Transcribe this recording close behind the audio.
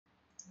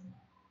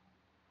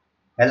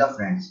Hello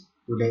friends,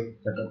 today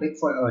the topic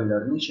for our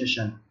learning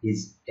session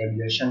is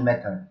tabulation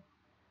method.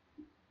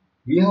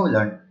 We have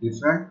learned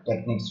different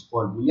techniques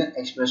for Boolean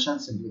expression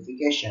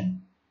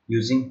simplification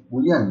using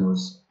Boolean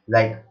laws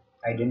like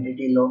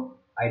identity law,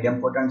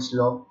 idempotence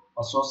law,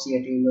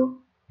 associative law,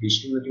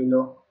 distributive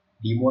law,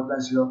 De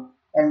Morgan's law,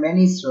 and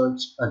many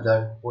such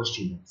other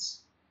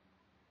postulates.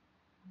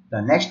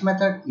 The next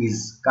method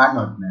is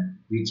Carnot method,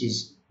 which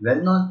is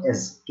well known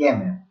as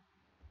K-map.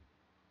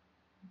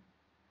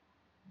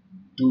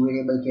 2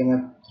 variable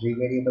K-map, 3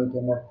 variable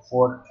K-map,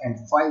 4 and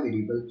 5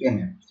 variable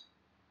K-maps.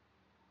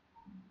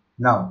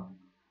 Now,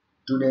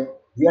 today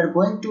we are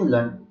going to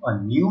learn a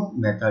new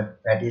method,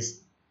 that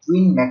is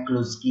Quine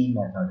McCluskey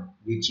method,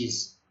 which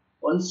is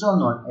also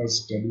known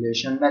as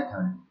tabulation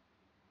method.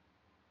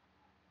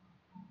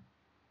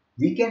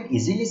 We can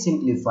easily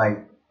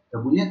simplify the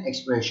Boolean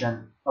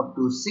expression up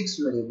to 6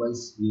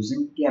 variables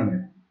using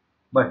K-map.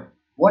 But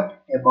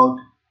what about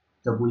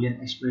the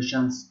Boolean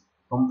expressions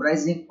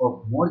comprising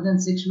of more than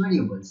 6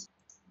 variables?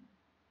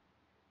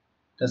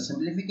 The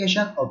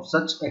simplification of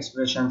such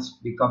expressions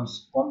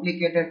becomes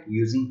complicated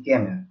using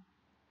K-map.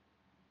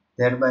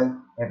 Thereby,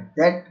 at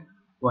that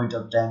point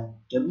of time,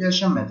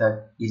 tabulation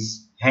method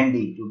is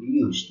handy to be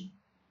used.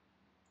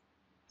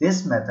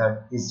 This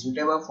method is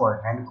suitable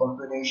for hand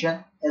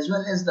computation as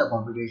well as the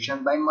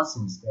computation by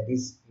machines, that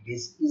is, it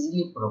is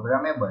easily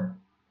programmable.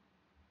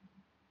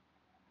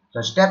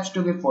 The steps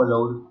to be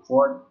followed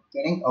for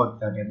carrying out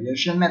the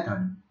tabulation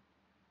method.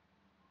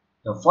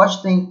 The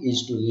first thing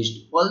is to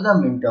list all the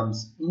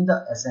minterms in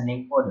the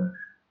ascending order.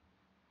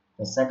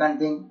 The second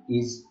thing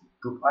is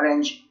to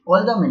arrange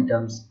all the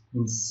minterms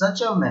in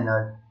such a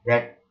manner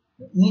that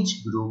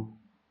each group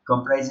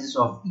comprises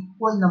of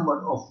equal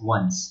number of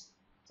ones.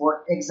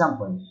 For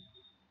example,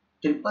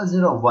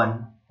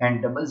 0001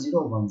 and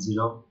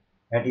 0010,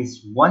 that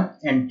is 1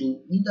 and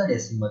 2 in the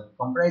decimal,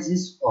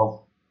 comprises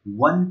of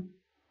one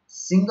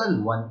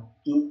single one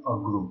in a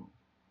group.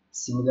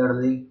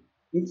 Similarly,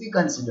 if we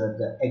consider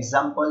the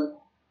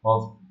example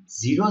of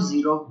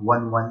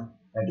 0011,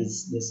 that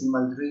is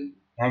decimal 3,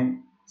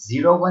 and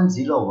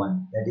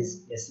 0101, that is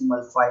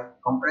decimal 5,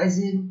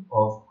 comprising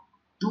of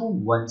two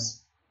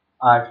ones,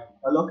 are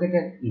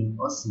allocated in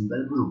a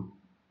single group.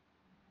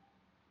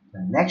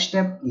 The next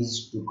step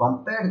is to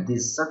compare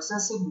these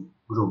successive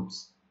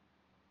groups.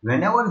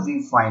 Whenever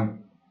we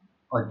find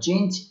a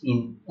change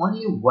in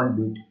only one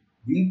bit,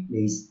 we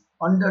place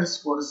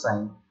underscore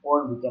sign,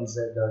 or we can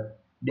say the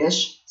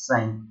dash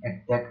sign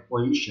at that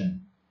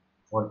position.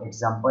 For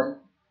example,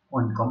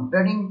 on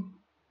comparing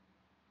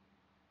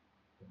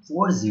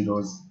 4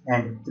 zeros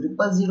and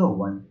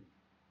 0001,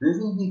 we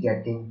will be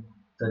getting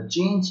the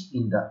change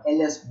in the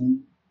LSB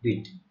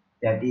bit,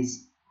 that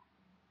is,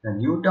 the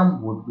new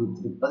term would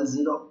be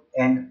 000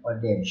 and a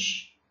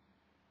dash.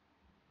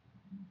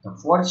 The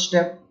fourth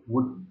step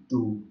would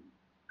to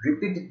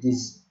repeat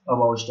this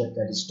above step,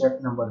 that is step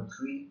number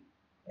 3,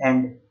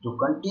 and to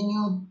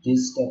continue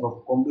this step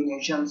of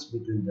combinations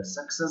between the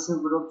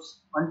successive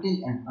groups until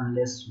and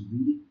unless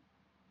we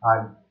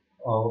are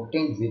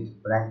obtained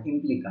with prime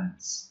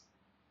implicants.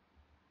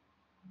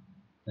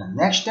 The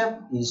next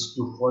step is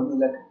to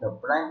formulate the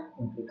prime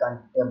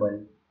implicant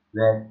table,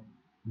 where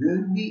we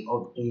will be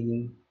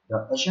obtaining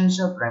the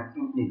essential prime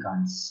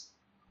implicants.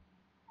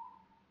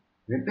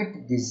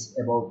 Repeat this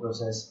above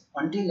process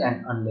until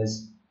and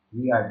unless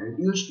we are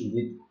reduced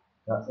with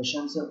the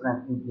essential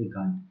prime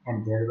implicant,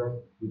 and thereby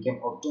we can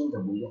obtain the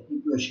Boolean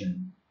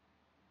equation.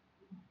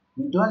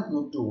 We don't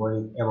need to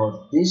worry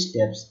about these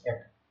steps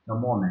at the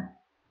moment.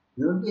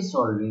 We will be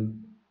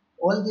solving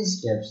all these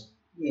steps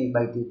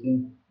by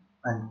taking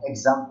an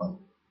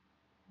example.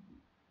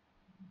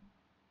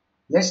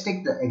 Let's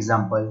take the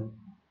example.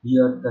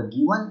 Here the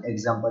given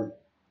example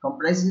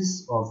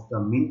comprises of the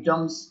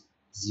minterms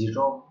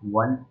 0,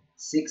 1,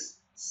 6,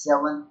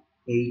 7,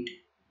 8,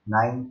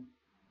 9,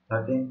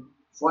 13,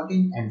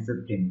 14 and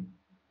 15.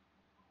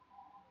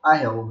 I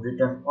have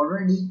written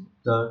already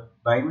the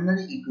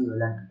binary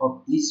equivalent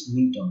of these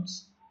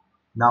minterms.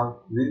 Now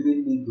we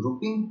will be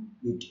grouping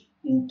it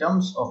in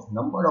terms of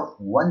number of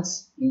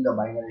ones in the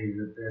binary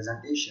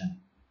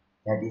representation.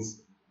 That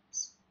is,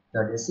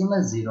 the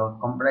decimal 0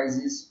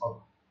 comprises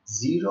of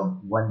 0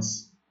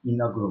 ones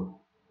in a group.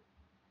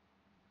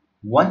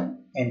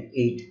 1 and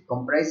 8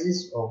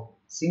 comprises of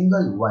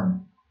single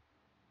 1.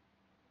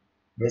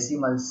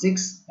 Decimal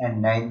 6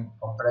 and 9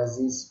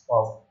 comprises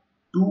of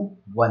 2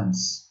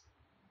 ones.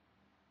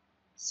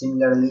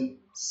 Similarly,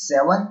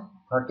 7,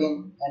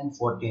 13 and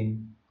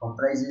 14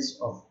 comprises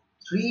of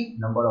 3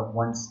 number of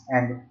ones,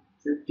 and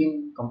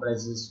 15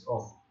 comprises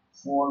of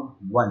 4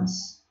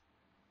 ones.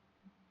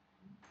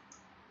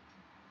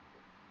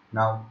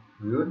 Now,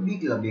 we would be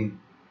clubbing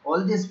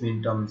all these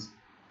minterms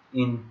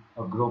in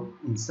a group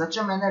in such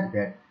a manner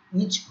that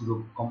each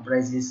group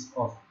comprises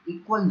of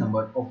equal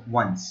number of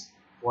ones.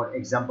 For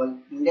example,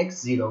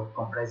 index 0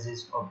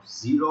 comprises of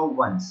 0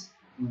 ones,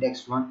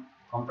 index 1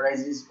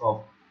 comprises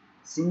of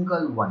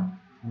single 1,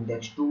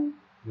 index 2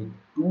 with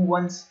 2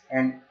 ones,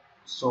 and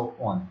so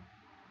on.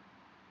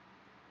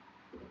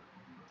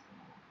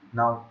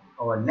 Now,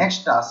 our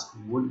next task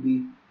would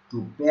be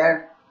to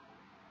pair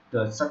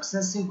the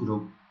successive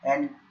group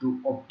and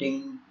to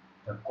obtain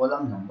the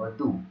column number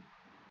 2.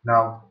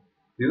 Now,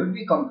 we will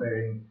be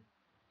comparing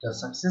the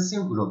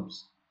successive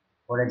groups.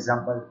 For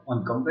example,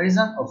 on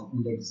comparison of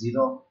index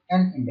 0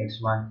 and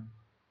index 1,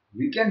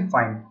 we can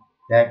find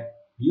that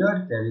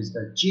here there is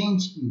the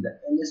change in the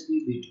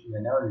LSB bit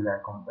whenever we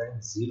are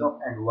comparing 0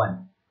 and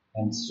 1.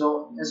 And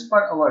so, as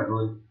per our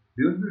rule,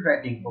 we will be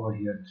writing over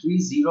here 3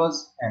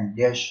 zeros and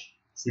dash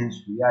since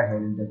we are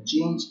having the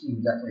change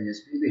in the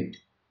LSB bit.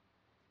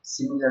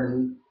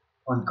 Similarly,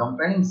 on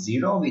comparing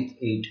 0 with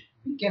 8,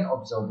 we can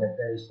observe that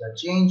there is a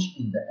change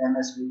in the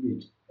MSB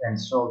bit, and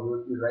so we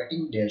will be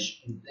writing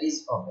dash in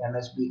place of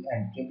MSB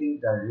and keeping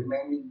the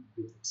remaining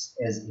bits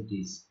as it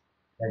is,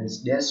 that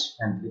is dash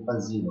and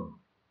 000.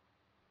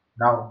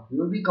 Now we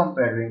will be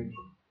comparing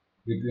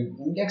between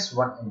index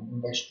 1 and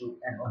index 2,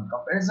 and on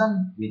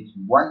comparison with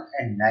 1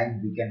 and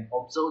 9 we can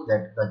observe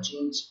that the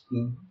change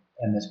in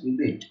MSB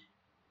bit,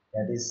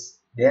 that is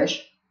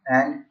dash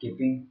and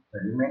keeping the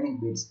remaining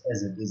bits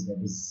as it is, that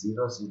is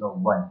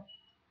 001.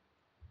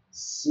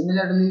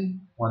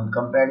 Similarly, on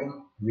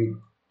comparing with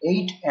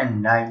 8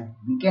 and 9,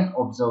 we can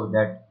observe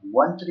that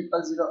 1000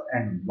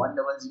 and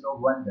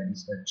 1001, that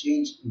is the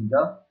change in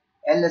the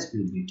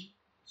LSB bit.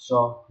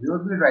 So we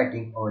will be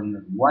writing over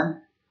here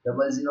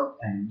 100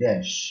 and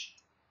dash.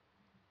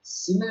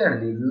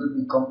 Similarly, we will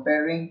be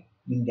comparing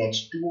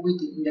index 2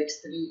 with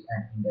index 3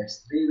 and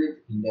index 3 with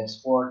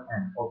index 4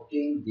 and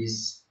obtain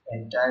this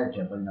entire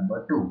table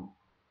number 2.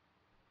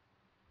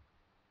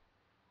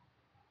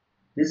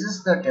 This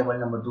is the table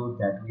number 2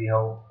 that we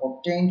have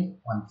obtained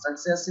on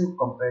successive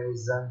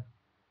comparison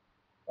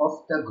of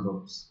the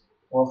groups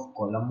of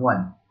column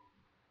 1.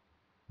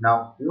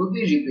 Now we will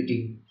be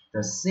repeating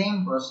the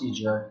same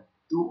procedure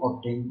to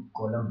obtain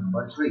column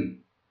number 3,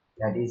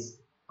 that is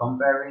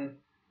comparing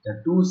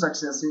the two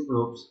successive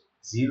groups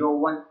 0,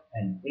 1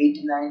 and 8,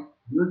 9.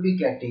 We will be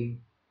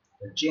getting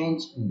the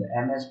change in the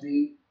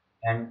MSB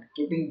and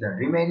keeping the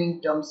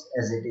remaining terms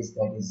as it is,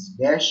 that is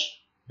dash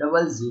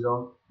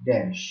 00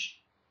 dash,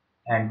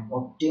 and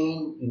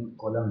obtain in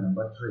column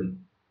number 3.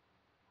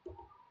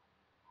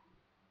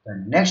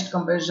 The next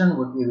comparison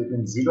would be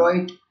between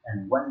 08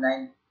 and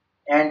 19,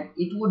 and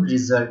it would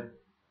result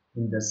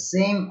in the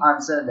same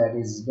answer, that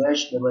is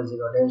dash 00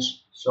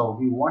 dash. So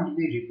we won't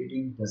be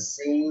repeating the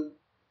same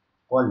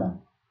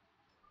column.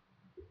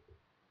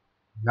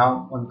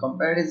 Now on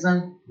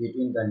comparison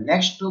between the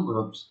next two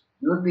groups,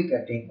 you will be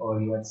getting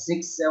over here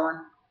 6,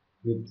 7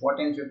 with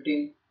 14,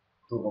 15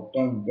 to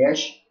obtain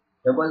dash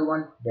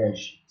 11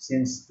 dash,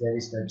 since there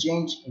is the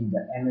change in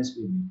the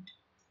MSB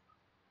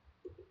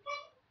bit.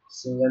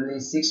 Similarly,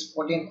 6,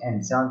 14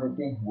 and 7,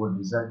 15 would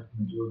result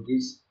into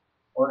this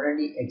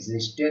already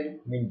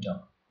existed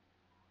minterm.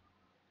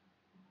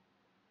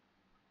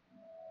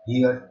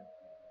 Here,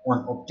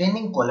 on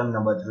obtaining column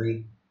number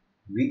 3,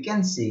 we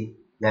can see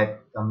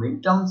that the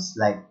minterms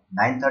like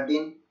 9,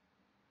 13,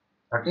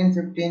 13,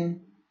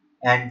 15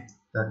 and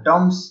the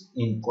terms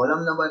in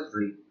column number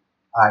 3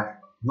 are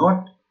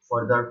not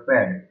further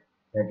paired,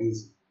 that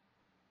is,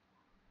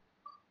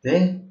 they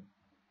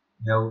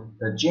have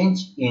the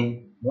change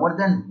in more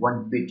than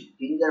one bit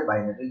in their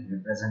binary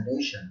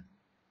representation.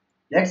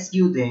 Let's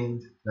give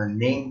them the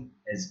name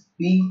as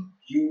P,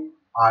 Q,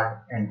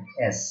 R and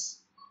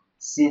S.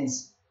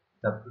 Since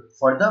the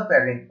further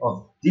pairing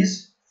of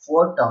these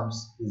four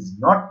terms is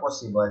not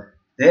possible,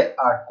 they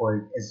are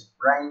called as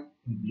prime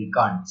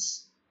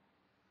implicants.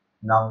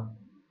 Now,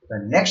 the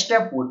next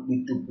step would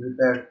be to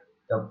prepare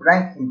the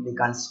prime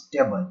implicants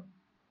table.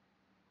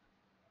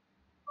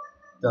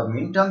 The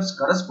minterms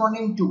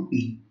corresponding to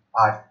P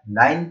are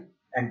 9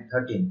 and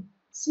 13.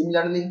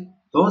 Similarly,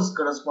 those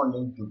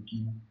corresponding to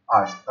Q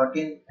are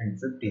 13 and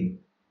 15.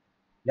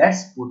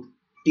 Let's put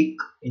tick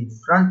in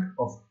front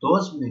of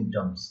those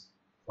minterms.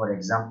 For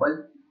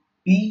example,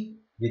 P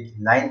with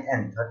 9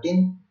 and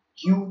 13,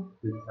 Q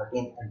with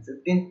 13 and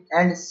 15,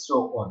 and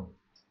so on.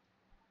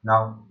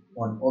 Now,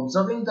 on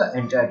observing the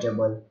entire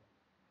table,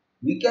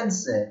 we can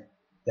say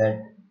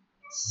that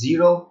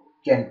 0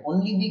 can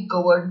only be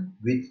covered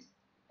with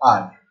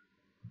R.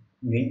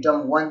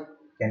 Minterm 1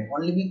 can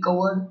only be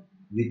covered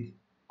with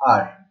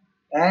R,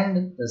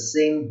 and the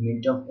same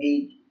minterm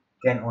 8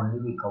 can only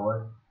be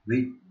covered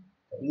with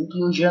the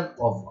inclusion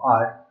of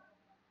R.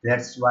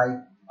 That's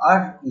why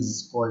R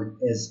is called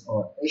as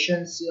our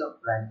essential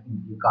prime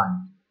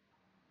implicant.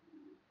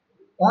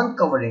 On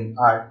covering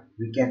R,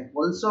 we can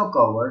also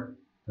cover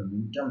the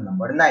minterm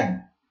number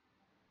 9.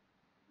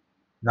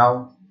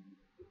 Now,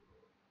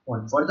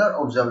 on further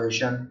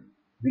observation,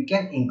 we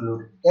can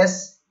include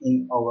S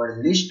in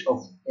our list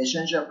of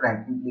essential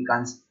prime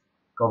implicants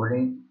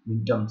covering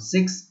minterm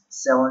 6,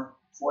 7,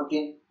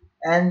 14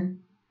 and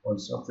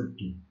also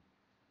 15.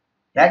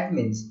 That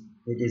means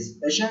it is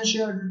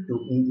essential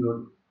to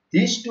include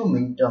these two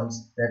minterms,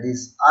 that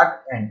is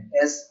R and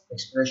S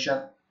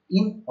expression,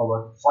 in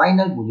our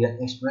final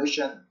Boolean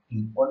expression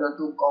in order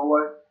to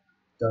cover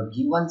the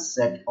given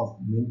set of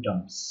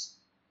minterms.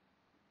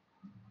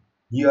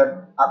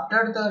 Here,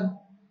 after the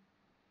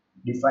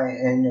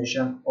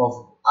definition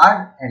of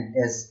R and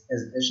S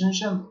as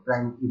essential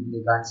prime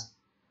implicants,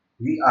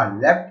 we are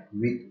left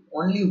with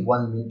only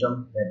one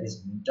minterm, that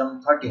is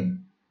minterm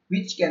 13,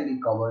 which can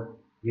be covered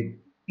with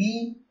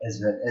P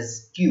as well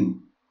as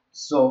Q.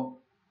 So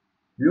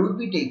we would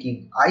be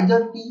taking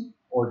either P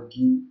or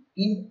Q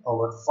in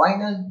our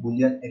final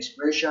Boolean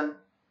expression,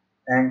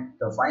 and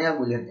the final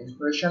Boolean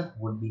expression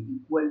would be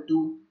equal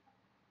to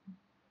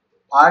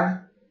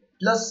R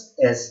plus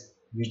S,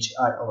 which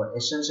are our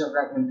essential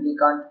prime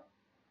implicant,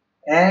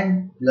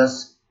 and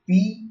plus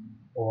P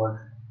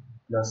or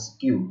plus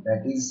Q,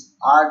 that is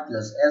R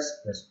plus S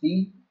plus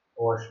P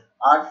or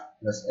R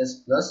plus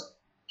S plus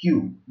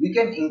Q. We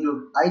can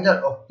include either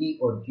of P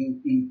or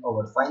Q in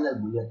our final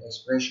Boolean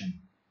expression.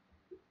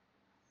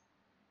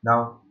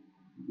 Now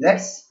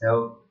let's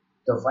have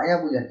the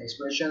final Boolean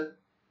expression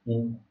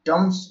in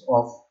terms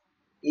of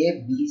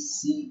A, B,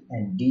 C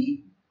and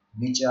D,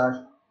 which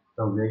are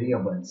the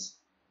variables.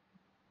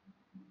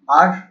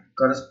 R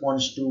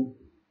corresponds to,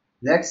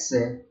 let's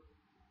say,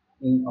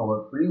 in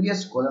our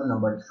previous column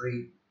number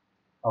 3,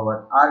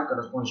 our R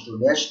corresponds to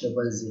dash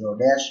double zero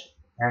dash,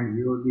 and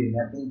we will be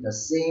mapping the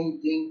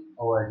same thing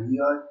over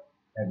here,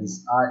 that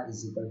is R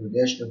is equal to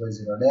dash double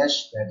zero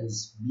dash, that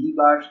is B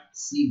bar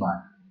C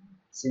bar.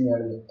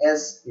 Similarly,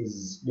 S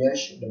is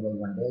dash double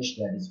one dash,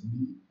 that is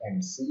B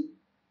and C.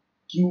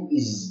 Q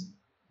is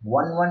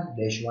 1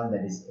 dash 1,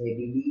 that is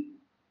ABD.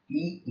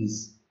 P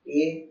is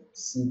A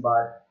C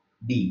bar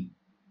D.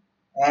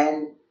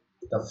 And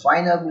the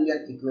final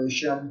Boolean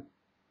equation,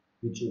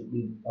 which would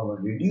be our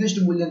reduced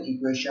Boolean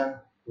equation,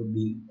 would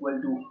be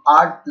equal to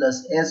R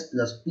plus S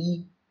plus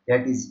P,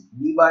 that is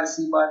B bar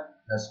C bar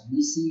plus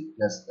BC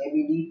plus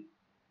ABD,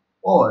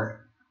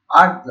 or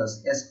R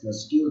plus S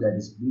plus Q, that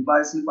is B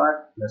bar C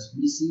bar plus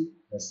BC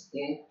plus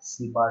A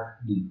C bar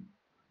D.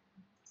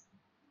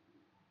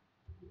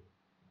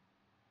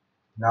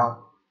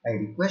 Now I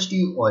request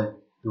you all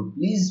to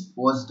please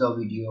pause the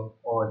video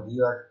over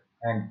here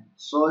and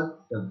solve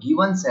the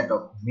given set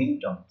of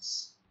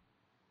minterms.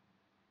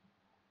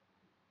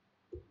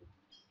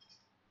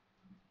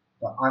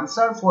 The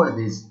answer for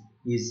this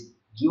is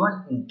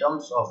given in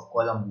terms of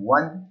column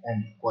 1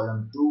 and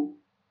column 2.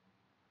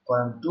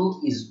 Column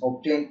 2 is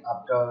obtained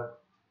after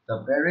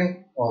the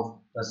pairing of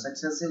the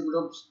successive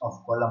groups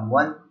of column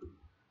 1.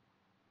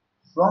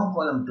 From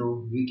column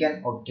 2, we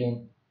can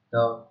obtain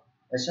the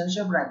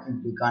essential prime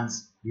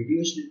implicants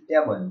reduced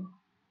table,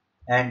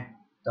 and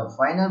the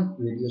final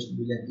reduced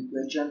Boolean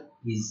equation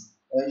is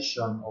as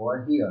shown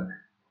over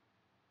here.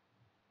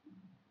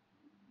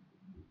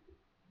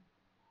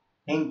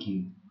 Thank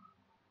you.